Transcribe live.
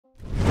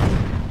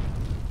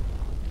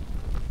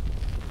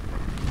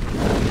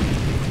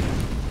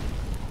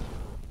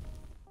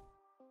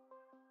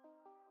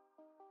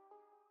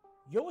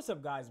Yo, what's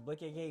up guys,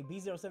 Blake aka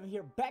B07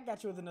 here, back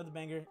at you with another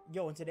banger.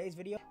 Yo, in today's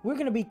video, we're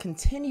going to be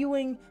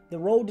continuing the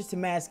road to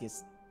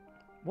Damascus.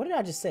 What did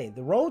I just say?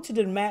 The road to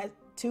Damascus,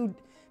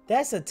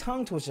 that's a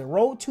tongue twister.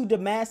 Road to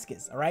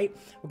Damascus, alright?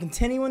 We're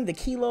continuing the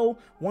Kilo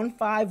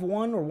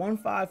 151 or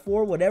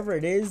 154, whatever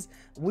it is.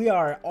 We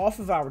are off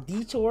of our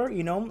detour,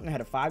 you know. I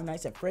had a Five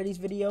Nights at Freddy's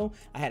video.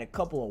 I had a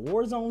couple of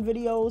Warzone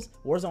videos.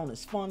 Warzone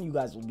is fun. You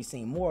guys will be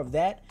seeing more of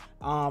that.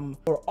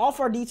 We're off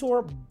our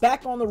detour,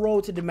 back on the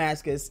road to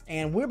Damascus,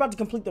 and we're about to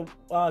complete the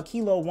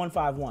Kilo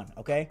 151,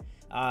 okay?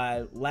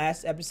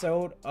 Last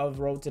episode of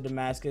Road to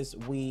Damascus,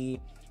 we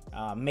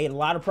made a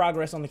lot of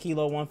progress on the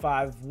Kilo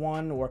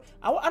 151, or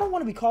I don't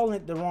want to be calling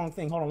it the wrong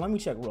thing. Hold on, let me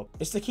check real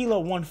quick. It's the Kilo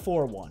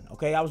 141,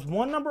 okay? I was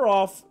one number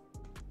off.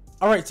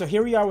 All right, so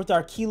here we are with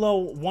our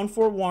Kilo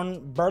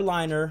 141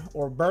 Berliner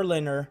or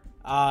Berliner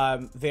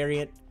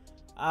variant.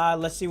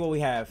 Let's see what we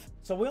have.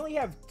 So we only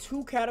have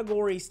two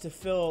categories to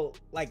fill,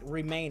 like,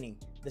 remaining: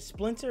 the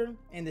Splinter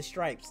and the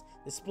Stripes.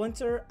 The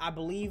Splinter, I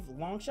believe,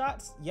 long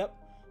shots. Yep.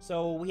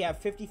 So we have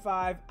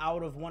 55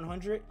 out of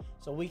 100.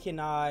 So we can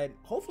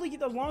hopefully get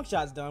those long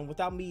shots done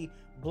without me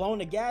blowing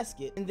the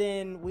gasket. And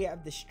then we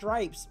have the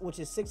Stripes, which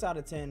is 6 out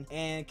of 10,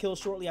 and kills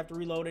shortly after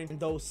reloading, and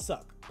those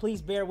suck.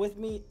 Please bear with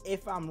me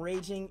if I'm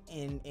raging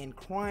and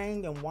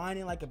crying and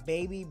whining like a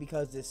baby,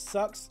 because this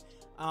sucks.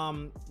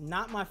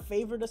 Not my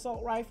favorite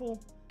assault rifle,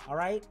 all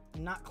right?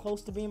 Not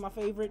close to being my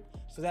favorite,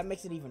 so that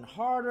makes it even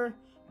harder.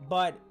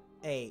 But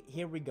hey,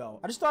 here we go.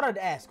 I just thought I'd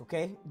ask,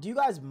 okay? Do you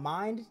guys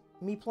mind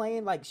me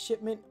playing like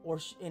Shipment or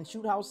in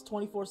Shoot House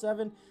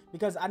 24/7?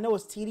 Because I know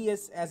it's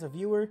tedious as a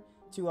viewer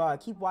to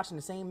keep watching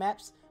the same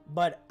maps,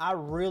 but I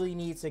really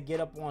need to get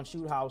up on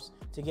Shoot House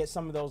to get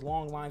some of those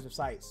long lines of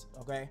sights,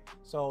 okay?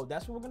 So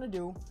that's what we're gonna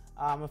do.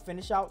 I'm gonna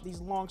finish out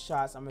these long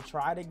shots. I'm gonna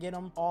try to get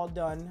them all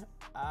done.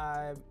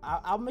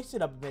 I'll mix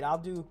it up a bit. I'll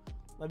do,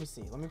 let me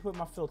see, let me put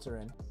my filter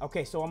in.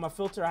 Okay, so on my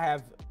filter I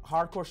have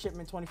Hardcore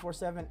Shipment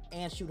 24/7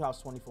 and Shoot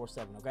House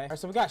 24/7, okay? All right,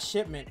 so we got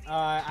Shipment.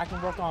 I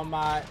can work on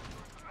my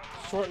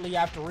shortly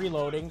after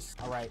reloadings.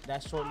 All right,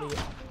 that's shortly.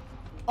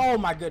 Oh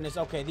my goodness.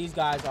 Okay, these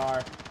guys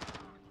are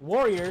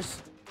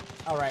warriors.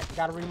 All right,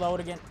 gotta reload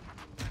again.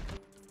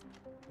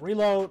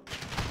 Reload.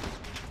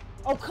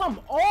 Oh,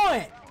 come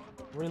on.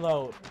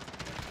 Reload.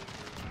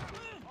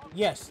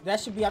 Yes, that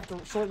should be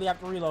shortly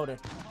after reloading.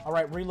 All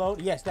right,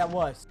 reload. Yes, that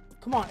was.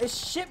 Come on, it's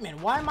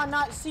Shipment. Why am I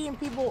not seeing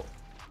people?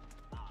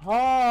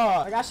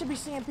 Oh, like I should be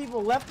seeing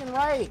people left and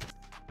right.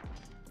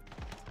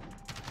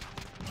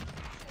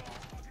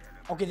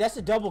 Okay, that's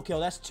a double kill.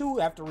 That's 2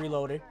 after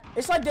reloading.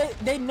 It's like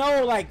they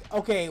know, like,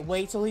 okay,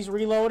 wait till he's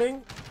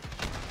reloading.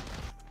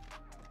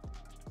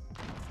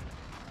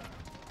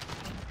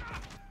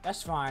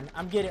 That's fine.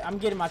 I'm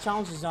getting my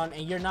challenges done,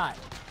 and you're not.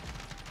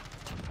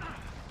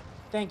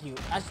 Thank you.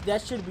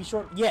 That should be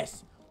short.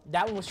 Yes,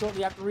 that one was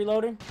shortly after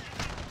reloading.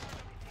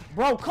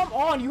 Bro, come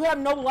on. You have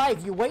no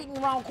life. You're waiting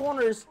around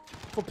corners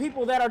for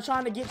people that are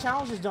trying to get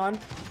challenges done.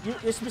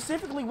 You're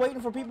specifically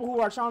waiting for people who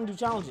are trying to do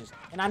challenges,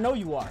 and I know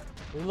you are.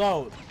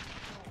 Reload.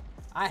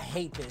 I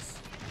hate this.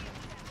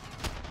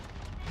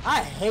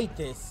 I hate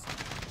this.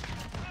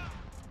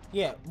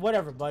 Yeah,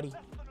 whatever, buddy.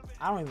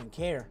 I don't even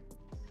care.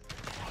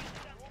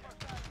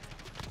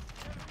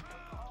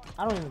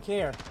 I don't even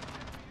care.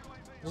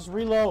 Just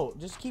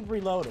reload. Just keep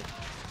reloading.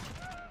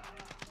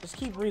 Just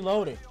keep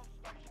reloading.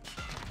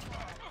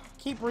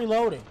 Keep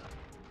reloading.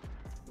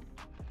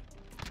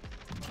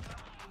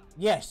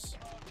 Yes.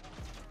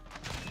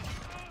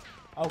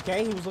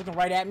 Okay, he was looking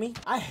right at me.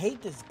 I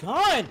hate this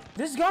gun.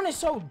 This gun is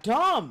so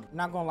dumb.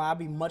 Not gonna lie, I'll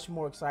be much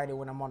more excited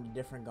when I'm on a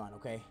different gun,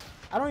 okay?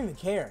 I don't even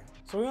care.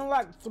 So we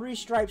unlocked 3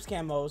 Stripes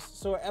camos.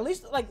 So at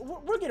least, like,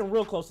 we're getting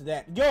real close to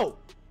that. Yo,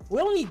 we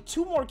only need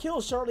 2 more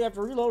kills shortly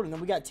after reloading, and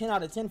we got 10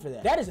 out of 10 for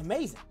that. That is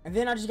amazing. And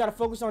then I just gotta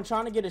focus on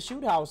trying to get a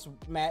Shoot House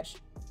match,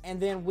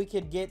 and then we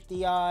could get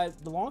the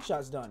long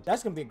shots done.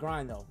 That's gonna be a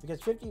grind though,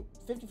 because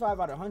 55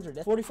 out of 100,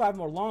 that's 45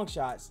 more long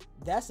shots.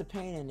 That's a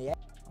pain in the ass.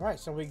 All right,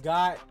 so we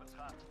got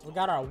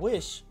our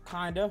wish,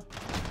 kinda.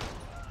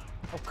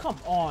 Oh, come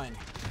on.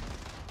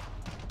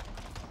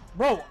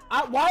 Bro,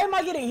 why am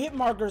I getting hit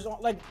markers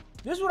on, like,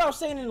 this is what I was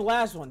saying in the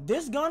last one.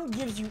 This gun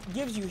gives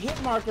you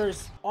hit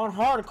markers on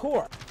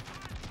hardcore.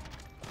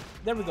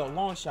 There we go,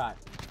 long shot.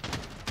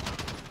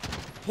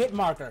 Hit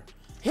marker.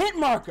 Hit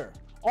marker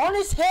on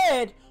his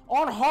head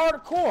on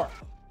hardcore.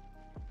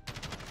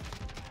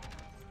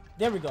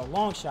 There we go,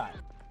 long shot.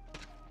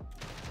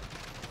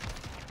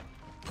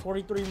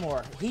 43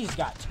 more. He's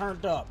got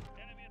turned up.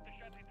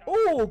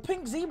 Oh,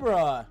 pink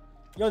zebra.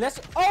 Yo, that's.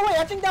 Oh wait,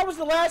 I think that was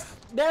the last.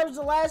 That was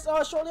the last.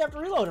 Shortly after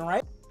reloading,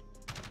 right?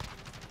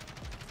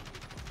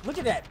 Look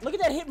at that. Look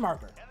at that hit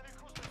marker.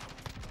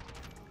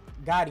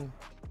 Got him.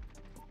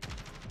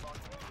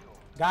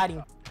 Got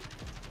him.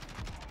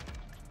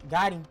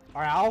 Got him.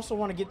 All right. I also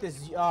want to get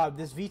this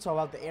this VTOL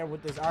out the air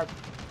with the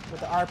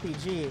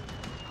RPG.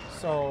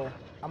 So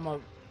I'm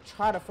gonna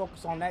try to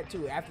focus on that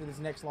too after this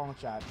next long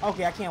shot.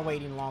 Okay, I can't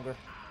wait any longer.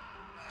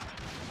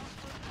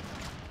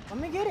 Let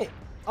me get it.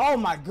 Oh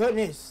my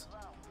goodness.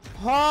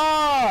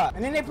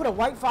 And then they put a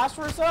white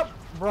phosphorus up?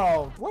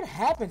 Bro, what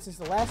happened since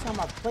the last time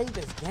I played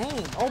this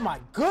game? Oh my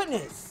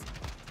goodness.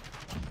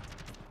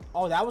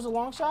 Oh, that was a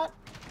long shot?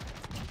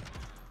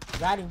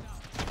 Got him.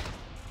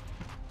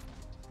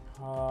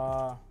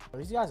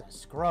 These guys are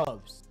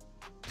scrubs.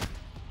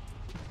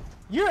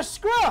 You're a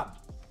scrub!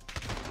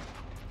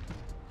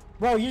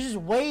 Bro, you're just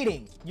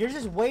waiting. You're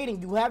just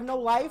waiting. You have no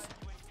life.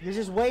 You're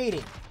just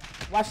waiting.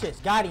 Watch this.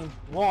 Got him.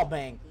 Wall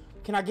bang.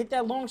 Can I get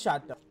that long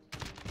shot, though?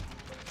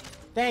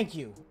 Thank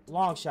you.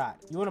 Long shot.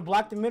 You want to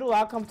block the middle?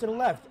 I'll come to the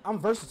left. I'm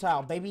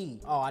versatile, baby.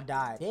 Oh, I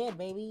died. Dead,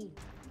 baby.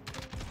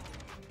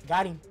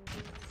 Got him.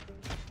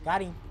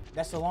 Got him.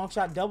 That's a long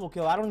shot double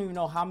kill. I don't even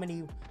know how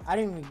many. I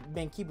didn't even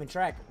been keeping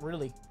track,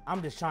 really.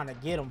 I'm just trying to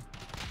get him.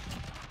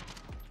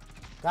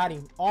 Got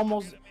him.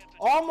 Almost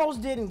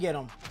didn't get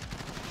him.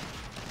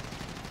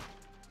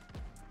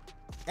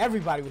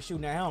 Everybody was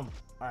shooting at him.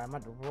 All right, I'm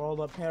about to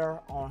roll up here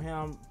on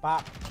him.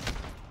 Bop.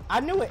 I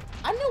knew it.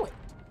 I knew it.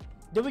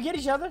 Did we get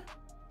each other?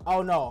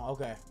 Oh, no.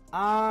 Okay.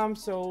 I'm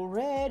so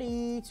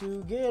ready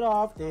to get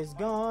off this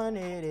gun.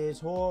 It is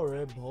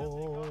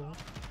horrible.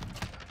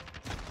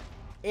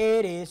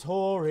 It is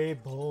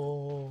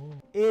horrible.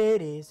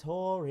 It is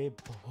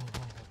horrible.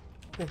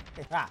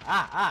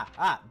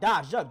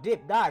 Dodge, duck,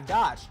 dip, dive,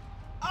 dodge.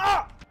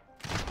 Ah!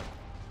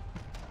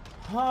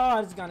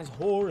 Oh, this gun is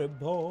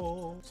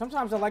horrible.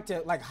 Sometimes I like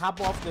to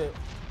hop off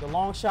the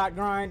long shot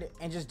grind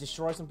and just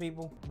destroy some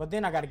people. But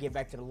then I got to get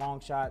back to the long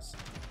shots.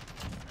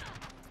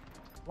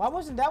 Why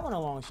wasn't that one a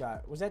long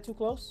shot? Was that too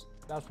close?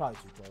 That was probably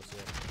too close,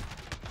 yeah.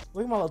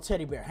 Look at my little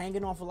teddy bear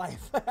hanging on for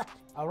life.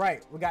 All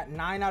right, we got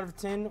 9 out of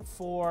 10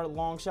 for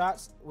long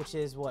shots, which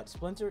is what,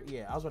 Splinter?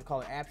 Yeah, I was going to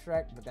call it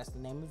abstract, but that's the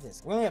name of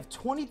this. We only have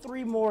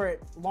 23 more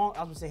long,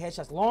 I was going to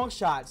say headshots, long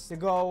shots to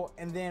go,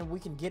 and then we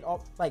can get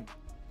off, like,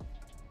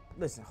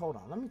 listen, hold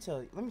on. Let me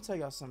tell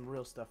y'all some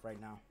real stuff right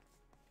now.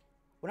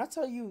 When I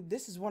tell you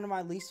this is one of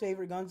my least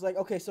favorite guns, like,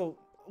 okay, so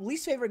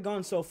least favorite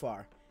guns so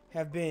far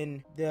have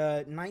been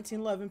the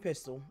 1911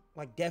 pistol,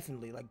 like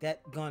definitely, like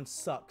that gun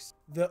sucks.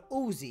 The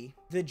Uzi,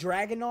 the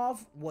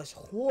Dragunov was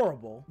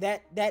horrible.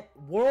 That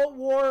World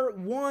War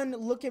I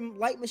looking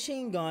light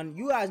machine gun,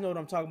 you guys know what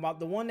I'm talking about.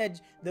 The one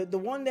that the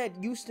one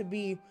that used to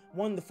be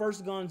one of the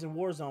first guns in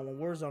Warzone when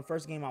Warzone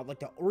first came out, like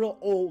the real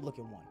old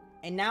looking one.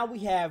 And now we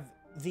have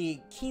the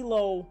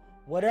Kilo,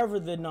 whatever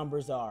the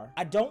numbers are.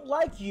 I don't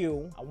like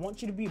you. I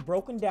want you to be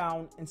broken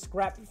down and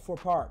scrapped for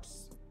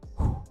parts.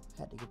 Whew,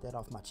 had to get that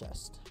off my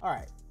chest. All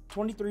right.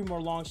 23 more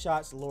long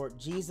shots, Lord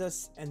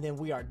Jesus, and then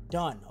we are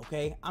done,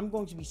 okay? I'm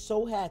going to be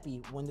so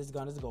happy when this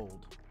gun is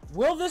gold.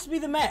 Will this be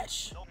the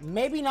match?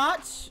 Maybe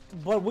not,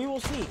 but we will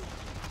see.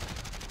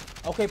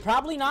 Okay,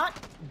 probably not,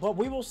 but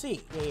we will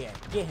see. Yeah,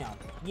 get him.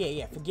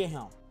 Yeah, forget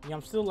him. Yeah,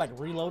 I'm still like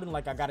reloading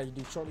like I gotta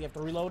do shortly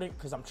after reloading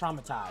because I'm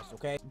traumatized,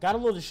 okay? Got a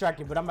little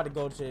distracted, but I'm about to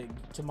go to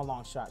my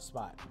long shot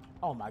spot.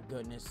 Oh my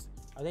goodness.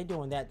 Are they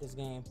doing that this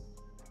game?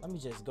 Let me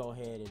just go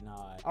ahead and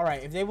all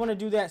right, if they want to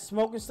do that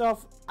smoking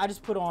stuff, I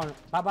just put on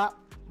bop,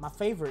 my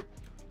favorite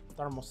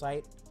thermal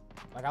sight.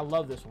 Like, I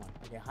love this one.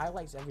 Like, it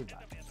highlights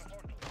everybody.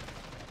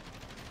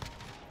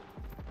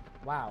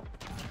 Wow,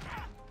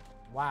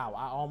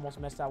 I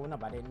almost messed that one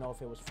up. I didn't know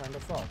if it was friend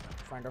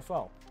or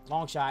foe.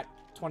 Long shot.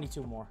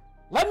 22 more.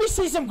 Let me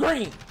see some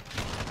green.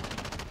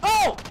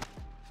 Oh,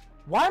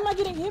 why am I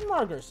getting hit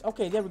markers?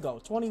 Okay, there we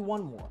go.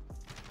 21 more.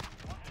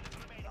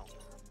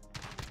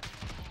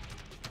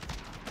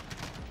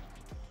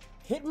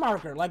 Hit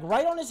marker, like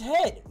right on his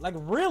head. Like,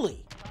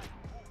 really?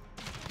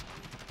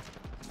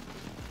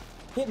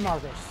 Hit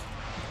markers.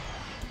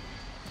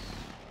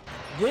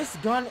 This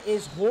gun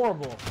is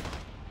horrible.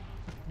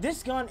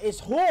 This gun is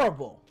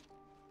horrible.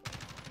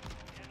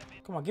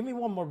 Come on, give me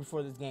one more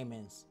before this game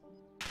ends.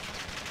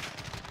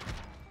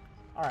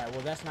 Alright,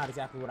 well, that's not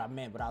exactly what I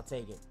meant, but I'll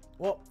take it.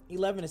 Well,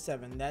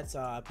 11-7. That's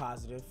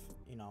positive,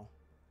 you know,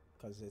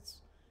 because it's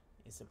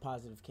a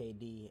positive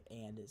KD,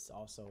 and it's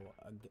also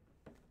a good...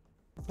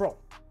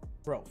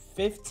 Bro,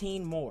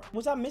 15 more.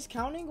 Was I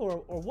miscounting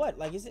or what?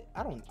 Like, is it?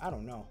 I don't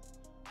know.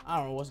 I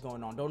don't know what's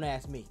going on. Don't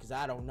ask me, because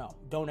I don't know.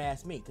 Don't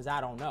ask me, because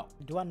I don't know.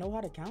 Do I know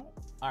how to count?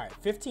 All right,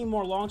 15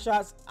 more long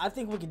shots. I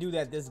think we can do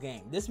that this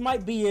game. This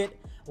might be it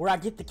where I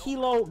get the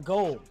Kilo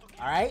gold.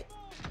 All right?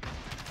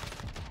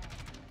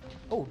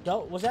 Oh,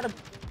 was that a...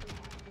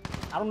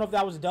 I don't know if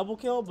that was a double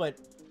kill, but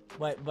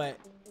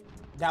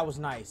that was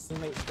nice.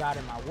 Teammates got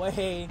in my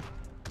way.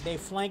 They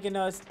flanking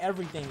us.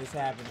 Everything is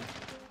happening.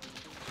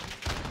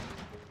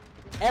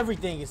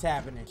 Everything is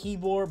happening.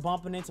 Keyboard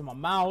bumping into my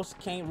mouse.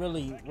 Can't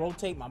really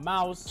rotate my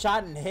mouse.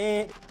 Shot in the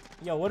head.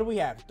 Yo, what do we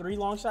have? 3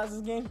 long shots this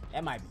game?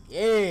 That might be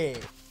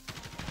it.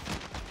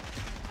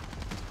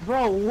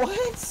 Bro,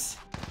 what?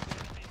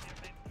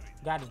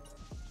 Got him.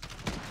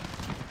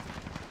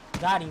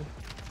 Got him.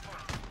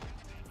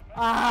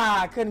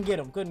 Ah, couldn't get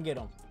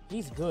him.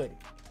 He's good.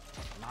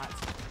 Not.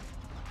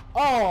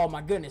 Oh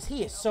my goodness,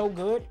 he is so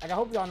good. Like, I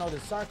hope y'all know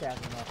this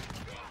sarcasm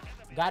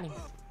though. Got him.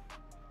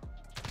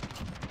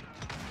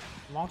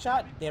 Long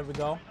shot. There we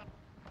go.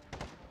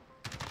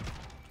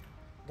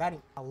 Got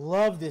him. I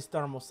love this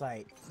thermal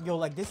sight. Yo,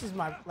 like, this is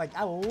my, like,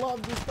 I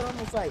love this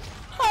thermal sight.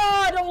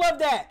 Ah, I don't love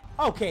that.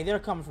 Okay, they're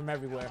coming from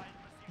everywhere.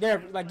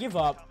 They're, like, give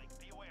up.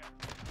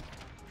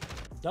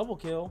 Double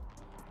kill.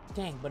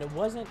 Dang, but it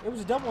wasn't, it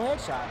was a double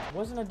headshot. It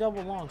wasn't a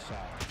double long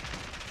shot.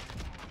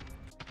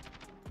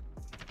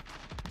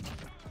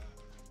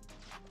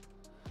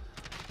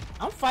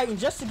 I'm fighting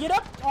just to get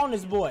up on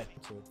this boy.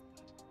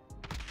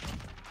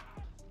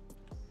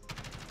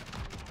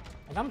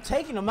 Like, I'm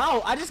taking him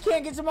out. I just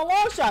can't get to my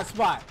long shot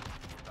spot.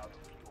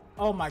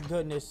 Oh my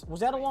goodness. Was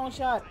that a long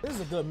shot? This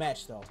is a good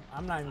match though.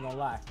 I'm not even gonna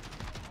lie.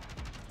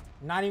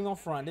 Not even gonna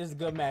front. This is a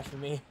good match for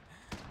me.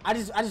 I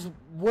just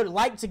would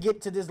like to get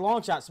to this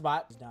long shot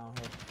spot. It's down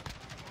here.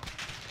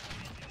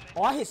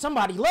 Oh, I hit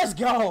somebody. Let's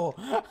go.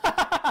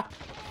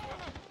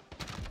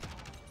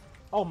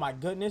 Oh my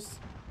goodness.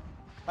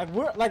 Like,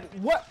 we're like,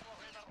 what?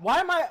 Why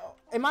am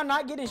I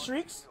not getting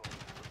streaks?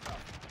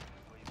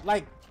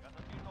 Like,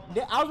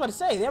 I was about to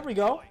say, there we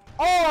go.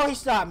 Oh, he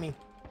stopped me.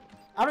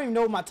 I don't even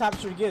know what my top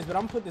streak is, but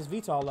I'm gonna put this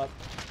VTOL up.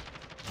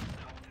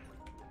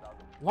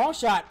 Long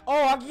shot.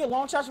 Oh, I can get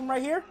long shots from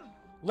right here.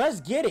 Let's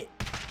get it.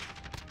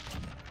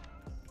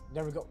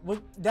 There we go.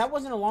 That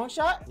wasn't a long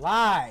shot?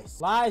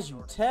 Lies. Lies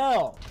you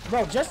tell.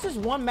 Bro, just this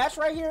one match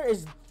right here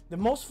is the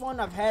most fun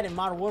I've had in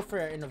Modern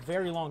Warfare in a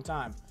very long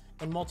time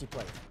in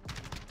multiplayer.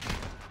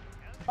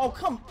 Oh,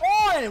 come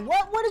on.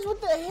 What is with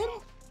the hit?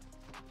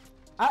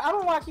 I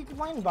don't know why I keep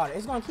complaining about it.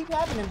 It's going to keep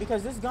happening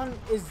because this gun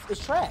is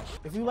trash.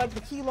 If you like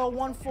the Kilo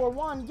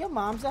 141, your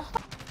mom's a...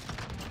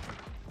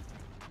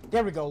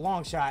 There we go.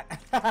 Long shot.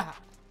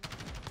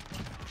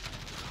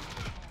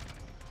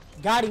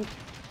 Got him.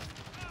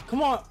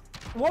 Come on.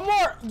 One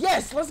more.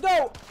 Yes, let's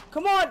go.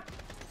 Come on.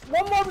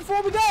 One more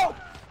before we go.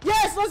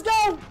 Yes, let's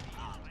go.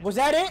 Was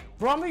that it?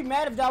 Bro, I'm gonna be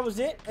mad if that was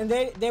it and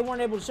they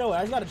weren't able to show it.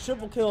 I just got a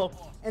triple kill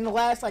in the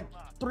last like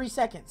 3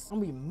 seconds. I'm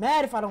gonna be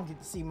mad if I don't get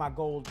to see my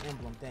gold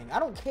emblem thing. I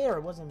don't care.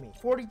 It wasn't me.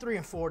 43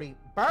 and 40.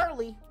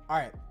 Barely. All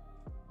right.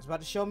 It's about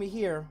to show me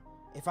here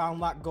if I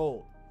unlock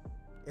gold.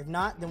 If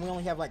not, then we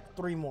only have like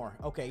 3 more.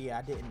 Okay, yeah,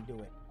 I didn't do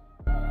it.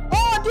 Oh,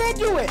 I did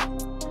do it.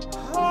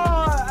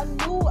 Oh,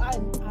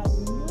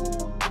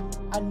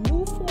 I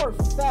knew for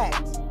a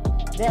fact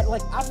that,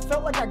 like, I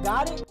felt like I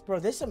got it.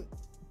 Bro, there's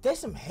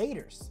some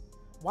haters.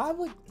 Why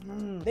would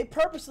they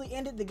purposely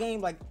ended the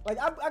game? Like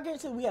I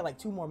guarantee we had like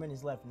 2 more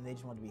minutes left and they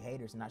just wanted to be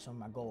haters and not show me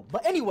my gold.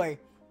 But anyway,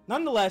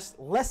 nonetheless,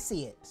 let's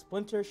see it.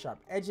 Splinter, sharp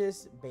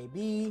edges,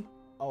 baby.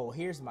 Oh,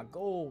 here's my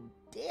gold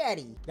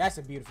daddy. That's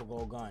a beautiful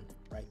gold gun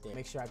right there.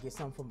 Make sure I get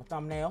something for my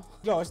thumbnail.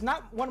 Yo, it's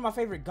not one of my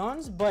favorite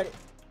guns, but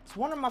it's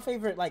one of my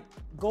favorite like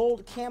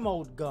gold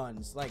camo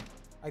guns. Like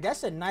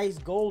that's a nice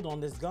gold on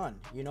this gun,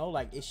 you know,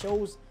 like it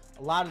shows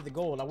a lot of the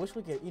gold. I wish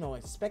we could, you know,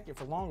 inspect it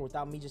for longer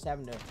without me just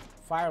having to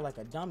fire like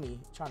a dummy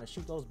trying to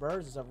shoot those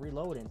birds and stuff,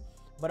 reloading.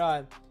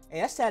 But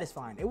hey, that's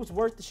satisfying. It was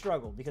worth the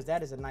struggle because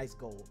that is a nice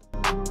gold.